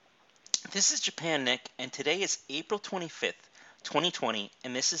This is Japan Nick, and today is April 25th, 2020,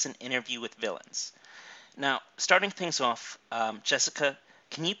 and this is an interview with Villains. Now, starting things off, Jessica,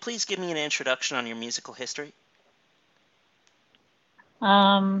 can you please give me an introduction on your musical history?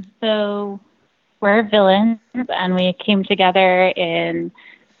 So we're villains, and we came together in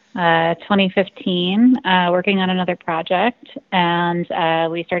 2015, working on another project, and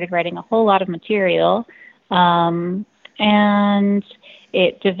we started writing a whole lot of material, and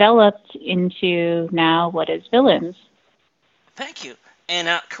it developed into now what is Villains. Thank you. And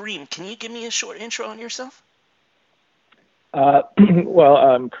Kareem, can you give me a short intro on yourself? Well,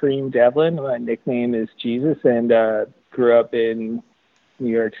 I'm Kareem Devlin. My nickname is Jesus, and grew up in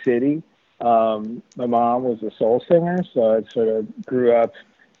New York City. My mom was a soul singer, so I sort of grew up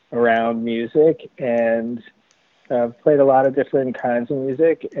around music and played a lot of different kinds of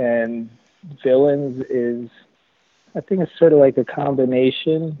music. And Villains is, I think, it's sort of like a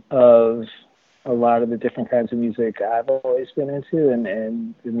combination of a lot of the different kinds of music I've always been into,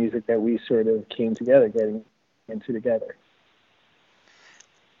 and the music that we sort of came together, getting into together.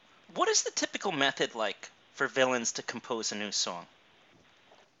 What is the typical method like for Villains to compose a new song?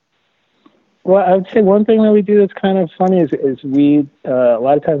 Well, I would say one thing that we do that's kind of funny is we a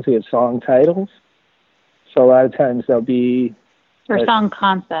lot of times we have song titles. So a lot of times there'll be Or song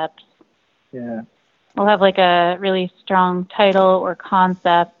concepts. yeah. We'll have like a really strong title or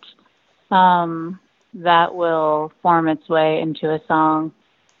concept that will form its way into a song.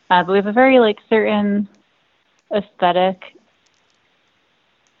 But we have a very like certain aesthetic.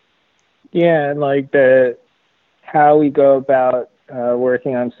 Yeah, and like the how we go about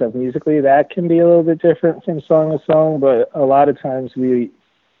working on stuff musically, that can be a little bit different from song to song, but a lot of times we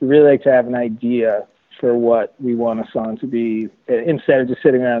really like to have an idea for what we want a song to be instead of just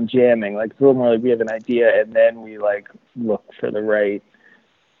sitting around jamming. Like it's a little more like we have an idea and then we like look for the right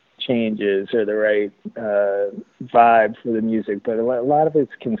changes or the right vibe for the music. But a lot of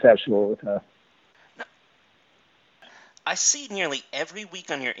it's conceptual with us. I see nearly every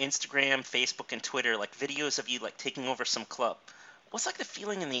week on your Instagram, Facebook, and Twitter like videos of you like taking over some club. What's like the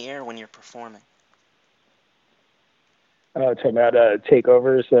feeling in the air when you're performing? Talking about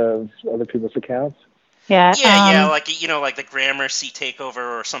takeovers of other people's accounts. Yeah. Yeah, like the Gramercy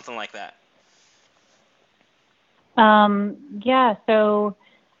takeover or something like that. Yeah, so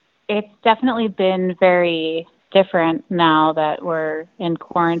it's definitely been very different now that we're in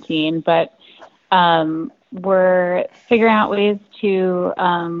quarantine, but we're figuring out ways to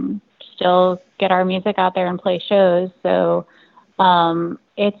still get our music out there and play shows. So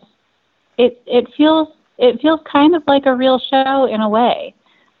it feels kind of like a real show in a way.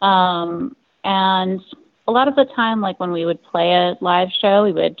 And a lot of the time, like when we would play a live show,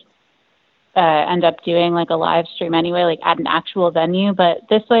 we would end up doing like a live stream anyway, like at an actual venue. But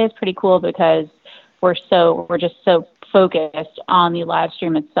this way is pretty cool because we're just so focused on the live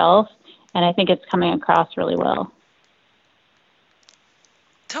stream itself, and I think it's coming across really well.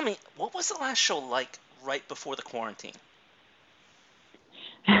 Tell me, what was the last show like right before the quarantine?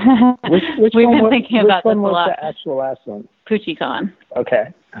 Which We've one been was, thinking which about this one a was lot. the actual last one? PucciCon.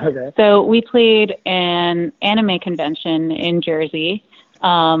 Okay. So we played an anime convention in Jersey,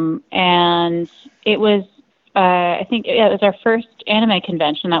 and it was, I think, it was our first anime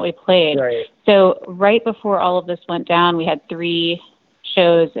convention that we played. Right. So right before all of this went down, we had 3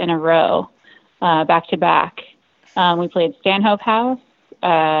 shows in a row, back to back. We played Stanhope House,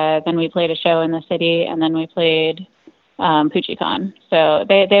 then we played a show in the city, and then we played PucciCon. So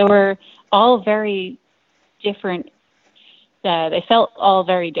they were all very different. They felt all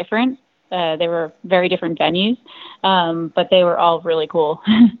very different. They were very different venues, but they were all really cool.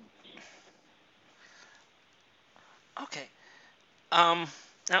 Okay. Now,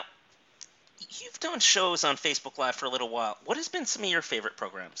 you've done shows on Facebook Live for a little while. What has been some of your favorite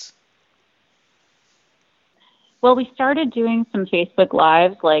programs? Well, we started doing some Facebook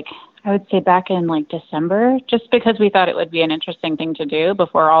Lives, like I would say back in like December, just because we thought it would be an interesting thing to do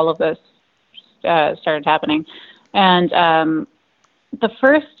before all of this started happening. And the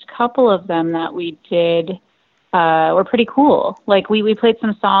first couple of them that we did were pretty cool. Like we played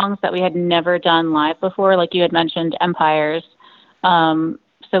some songs that we had never done live before, like you had mentioned, Empires. So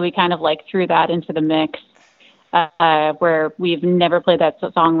we kind of like threw that into the mix, where we've never played that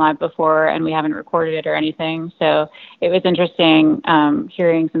song live before and we haven't recorded it or anything. So it was interesting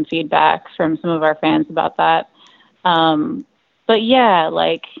hearing some feedback from some of our fans about that. But yeah,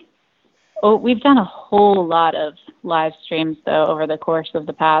 we've done a whole lot of live streams though over the course of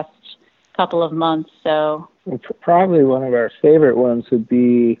the past couple of months. So probably one of our favorite ones would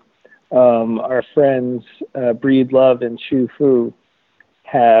be our friends Breed Love and Chu Fu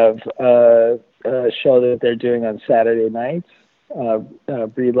have a show that they're doing on Saturday nights,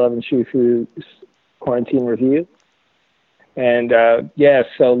 Breed Love and Shoe Food's Quarantine Review. And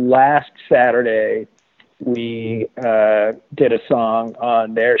so last Saturday we did a song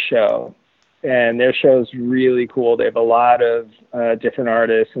on their show, and their show's really cool. They have a lot of different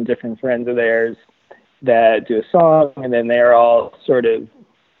artists and different friends of theirs that do a song, and then they're all sort of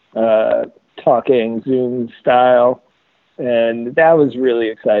talking Zoom style, and that was really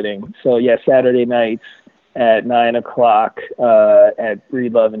exciting. So yeah, Saturday nights at 9:00 at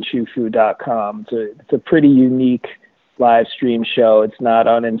breedloveandshoefood.com. It's a pretty unique live stream show. It's not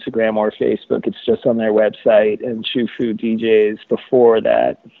on Instagram or Facebook. It's just on their website, and Shoe Food DJs before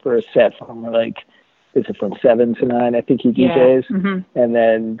that for a set from is it from 7 to 9? I think he DJs. Yeah. Mm-hmm. And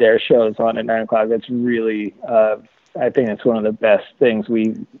then their show is on at 9:00. That's really, I think it's one of the best things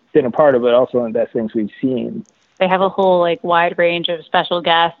we've been a part of, but also one of the best things we've seen. They have a whole wide range of special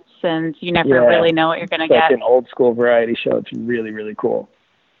guests, and you never really know what you're going to get. It's like an old school variety show. It's really, really cool.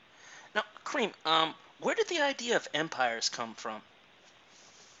 Now, Kareem, where did the idea of Empires come from?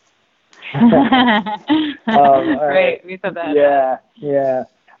 Right, we said that. Yeah.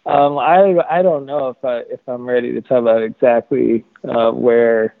 I don't know if I'm ready to talk about exactly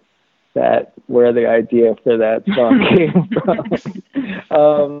where the idea for that song came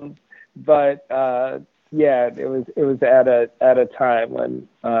from. But it was at a time when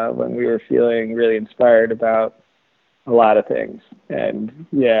we were feeling really inspired about a lot of things, and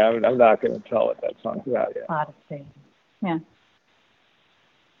I'm not going to tell what that song's about yet. A lot of things, yeah.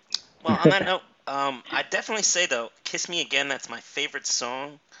 Well, on that note, I'd definitely say though, "Kiss Me Again." That's my favorite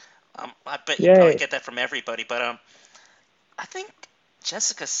song. I bet you probably get that from everybody, but I think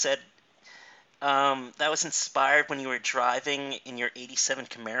Jessica said that was inspired when you were driving in your '87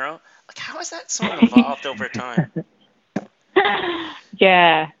 Camaro. How has that song evolved over time?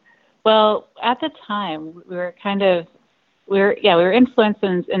 Yeah. Well, at the time, we were influenced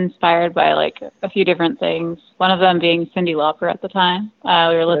and inspired by a few different things. One of them being Cyndi Lauper at the time. We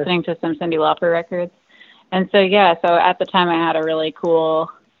were listening to some Cyndi Lauper records. And so at the time I had a really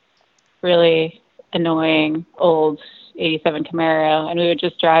cool, really annoying old '87 Camaro, and we would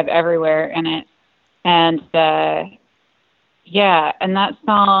just drive everywhere in it. And and that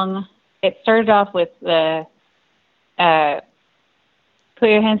song, it started off with the "Put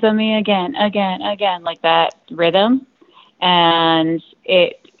Your Hands on Me Again, Again, Again," like that rhythm, and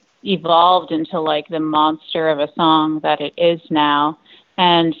it evolved into the monster of a song that it is now.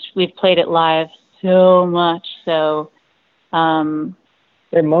 And we've played it live so much, so. And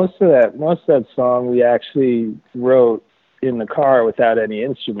most of that song we actually wrote in the car without any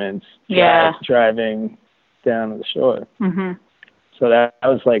instruments. Driving down the shore. Mm-hmm. So that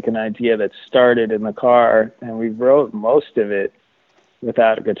was an idea that started in the car, and we wrote most of it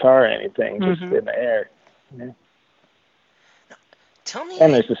without a guitar or anything, just in the air. Yeah. Now, tell me.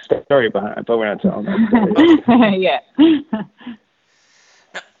 And there's a story behind it, but we're not telling that story. Yeah.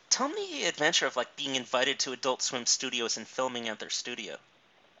 Now, tell me the adventure of being invited to Adult Swim Studios and filming at their studio.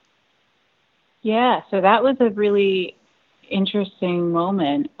 Yeah, so that was a really interesting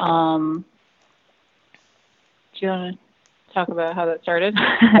moment. Do you want to talk about how that started?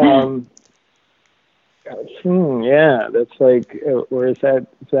 That's or is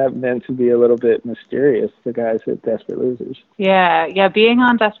that meant to be a little bit mysterious, the guys at Desperate Losers? Yeah, being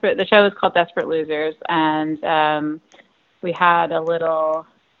on the show is called Desperate Losers, and we had a little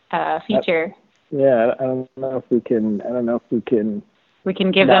feature. I don't know if we can. We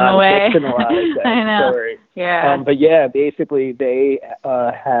can give them away. That I know. Story. Yeah. But basically they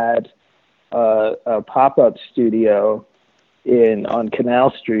had a pop-up studio on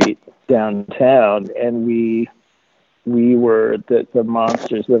Canal Street downtown, and we were the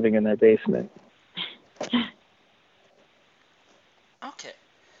monsters living in their basement. Okay.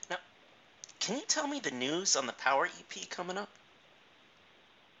 Now, can you tell me the news on the Power EP coming up?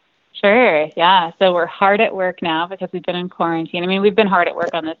 Sure, yeah. So we're hard at work now because we've been in quarantine. I mean, we've been hard at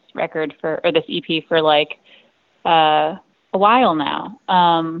work on this record this EP for a while now.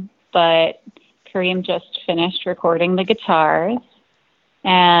 But Kareem just finished recording the guitars,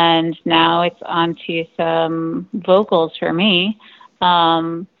 and now it's on to some vocals for me.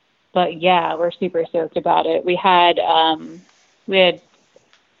 But yeah, we're super stoked about it. We had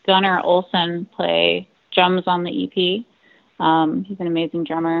Gunnar Olsen play drums on the EP. He's an amazing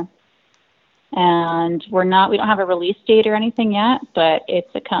drummer. And we don't have a release date or anything yet, but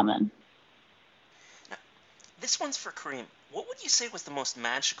it's coming. Now, this one's for Kareem. What would you say was the most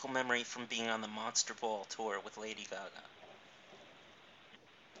magical memory from being on the Monster Ball tour with Lady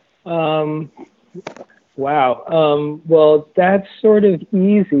Gaga? Wow. Well, that's sort of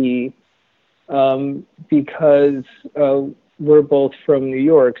easy because we're both from New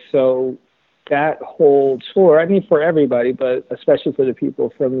York. So that whole tour, I mean, for everybody, but especially for the people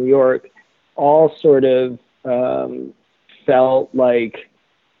from New York, all sort of felt like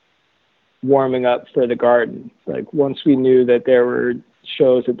warming up for the Garden. Like once we knew that there were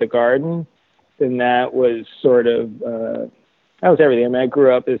shows at the Garden, then that was sort of that was everything. I mean, I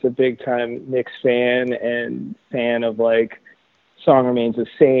grew up as a big time Knicks fan and fan of like Song Remains the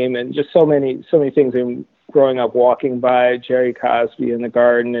Same and just so many things. And growing up walking by Jerry Cosby in the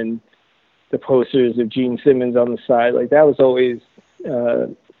Garden and the posters of Gene Simmons on the side, like that was always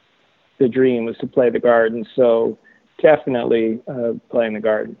the dream, was to play the Garden. So definitely playing the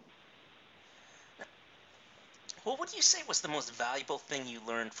Garden. What would you say was the most valuable thing you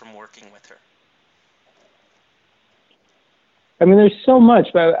learned from working with her? I mean, there's so much,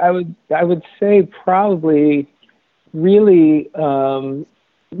 but I would say probably really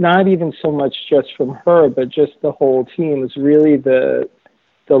not even so much just from her, but just the whole team is really the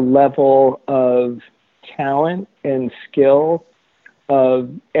level of talent and skill of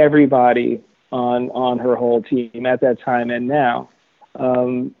everybody on her whole team at that time and now.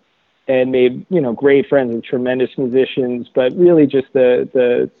 And made, great friends and tremendous musicians, but really just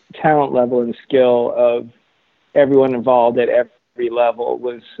the talent level and skill of everyone involved at every level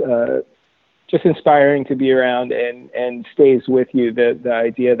was just inspiring to be around, and stays with you, the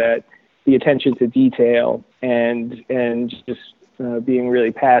idea that the attention to detail and just being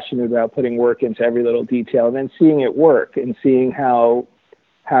really passionate about putting work into every little detail, and then seeing it work and seeing how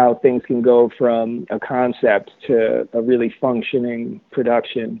things can go from a concept to a really functioning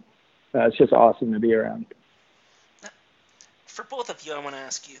production. It's just awesome to be around. For both of you, I want to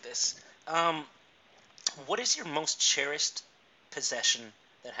ask you this. What is your most cherished possession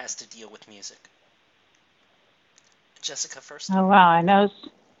that has to deal with music? Jessica first. Oh, wow. I know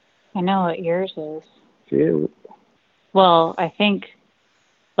what yours is. Ew. Well, I think,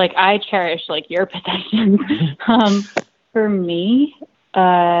 like, I cherish, like, your possessions. For me,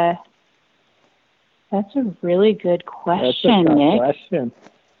 that's a really good question, That's a tough Nick. question.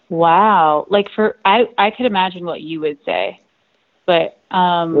 Wow. Like, I could imagine what you would say, but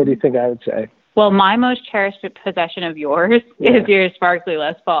What do you think I would say? well, my most cherished possession of yours is your sparkly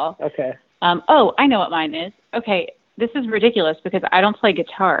Les Paul. Okay. Oh, I know what mine is. Okay, this is ridiculous because I don't play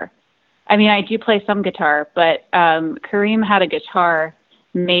guitar. I mean, I do play some guitar, but Kareem had a guitar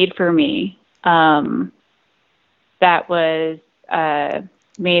made for me that was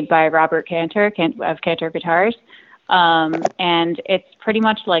made by Robert Cantor of Cantor Guitars. And it's pretty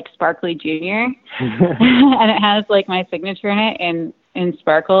much like Sparkly Junior, and it has like my signature in it in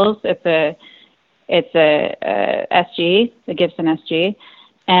sparkles. It's a SG, the Gibson SG,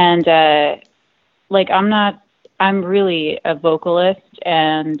 and like I'm really a vocalist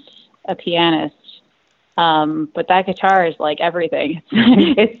and a pianist, but that guitar is like everything.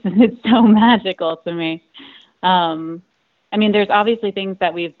 It's so magical to me. I mean, there's obviously things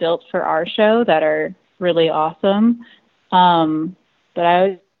that we've built for our show that are really awesome. But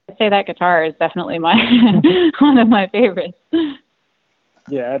I would say that guitar is definitely one of my favorites.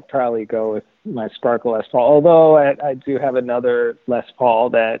 Yeah, I'd probably go with my Sparkle Les Paul. Although I do have another Les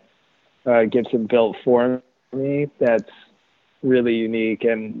Paul that Gibson built for me that's really unique,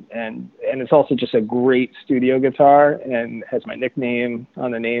 and it's also just a great studio guitar and has my nickname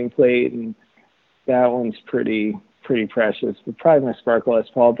on the nameplate, and that one's pretty precious. But probably my Sparkle Les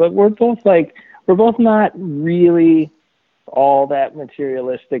Paul. But we're both not really all that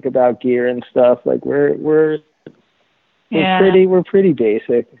materialistic about gear and stuff. Like we're pretty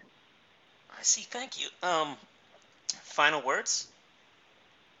basic. I see. Thank you. Final words?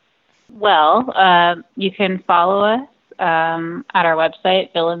 Well, you can follow us at our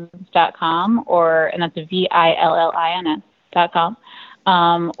website, villains.com, and that's VILLINS.com,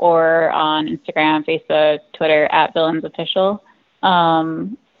 or on Instagram, Facebook, Twitter, at Villains Official.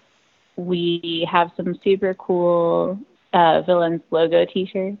 We have some super cool Villains logo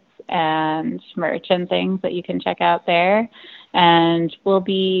t-shirts and merch and things that you can check out there. And we'll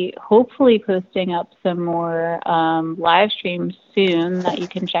be hopefully posting up some more live streams soon that you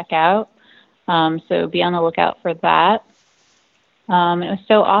can check out. So be on the lookout for that. It was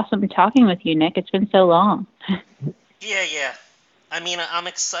so awesome talking with you, Nick. It's been so long. Yeah. I mean, I'm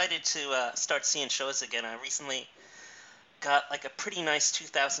excited to start seeing shows again. I recently got like a pretty nice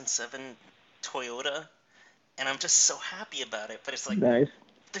 2007 Toyota, and I'm just so happy about it. But it's like, nice.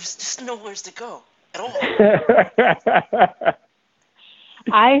 There's just nowhere to go at all.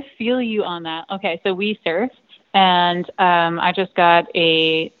 I feel you on that. Okay, so we surf, and I just got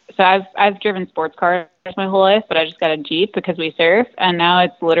so I've driven sports cars my whole life, but I just got a Jeep because we surf, and now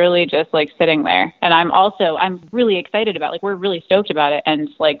it's literally just like sitting there. And I'm really excited about, like, we're really stoked about it, and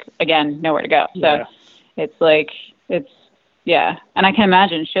like, again, nowhere to go. So it's like, yeah. And I can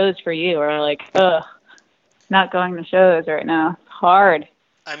imagine shows for you are like, not going to shows right now. It's hard.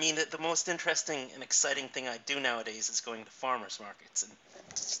 I mean, the most interesting and exciting thing I do nowadays is going to farmers markets, and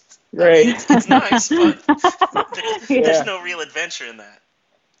Right. I mean, it's nice, but there's no real adventure in that.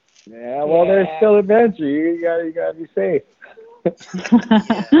 Yeah, well, there's still adventure. You gotta be safe. Yeah.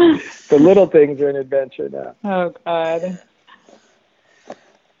 The little things are an adventure now. Oh God. Yeah.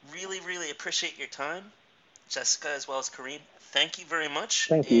 Really, really appreciate your time, Jessica, as well as Kareem. Thank you very much.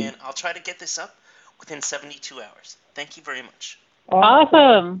 Thank you. And I'll try to get this up within 72 hours. Thank you very much.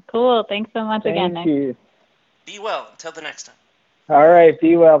 Awesome. Cool. Thanks so much again, Nick. Thank you. Be well. Until the next time. All right.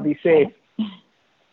 Be well. Be safe.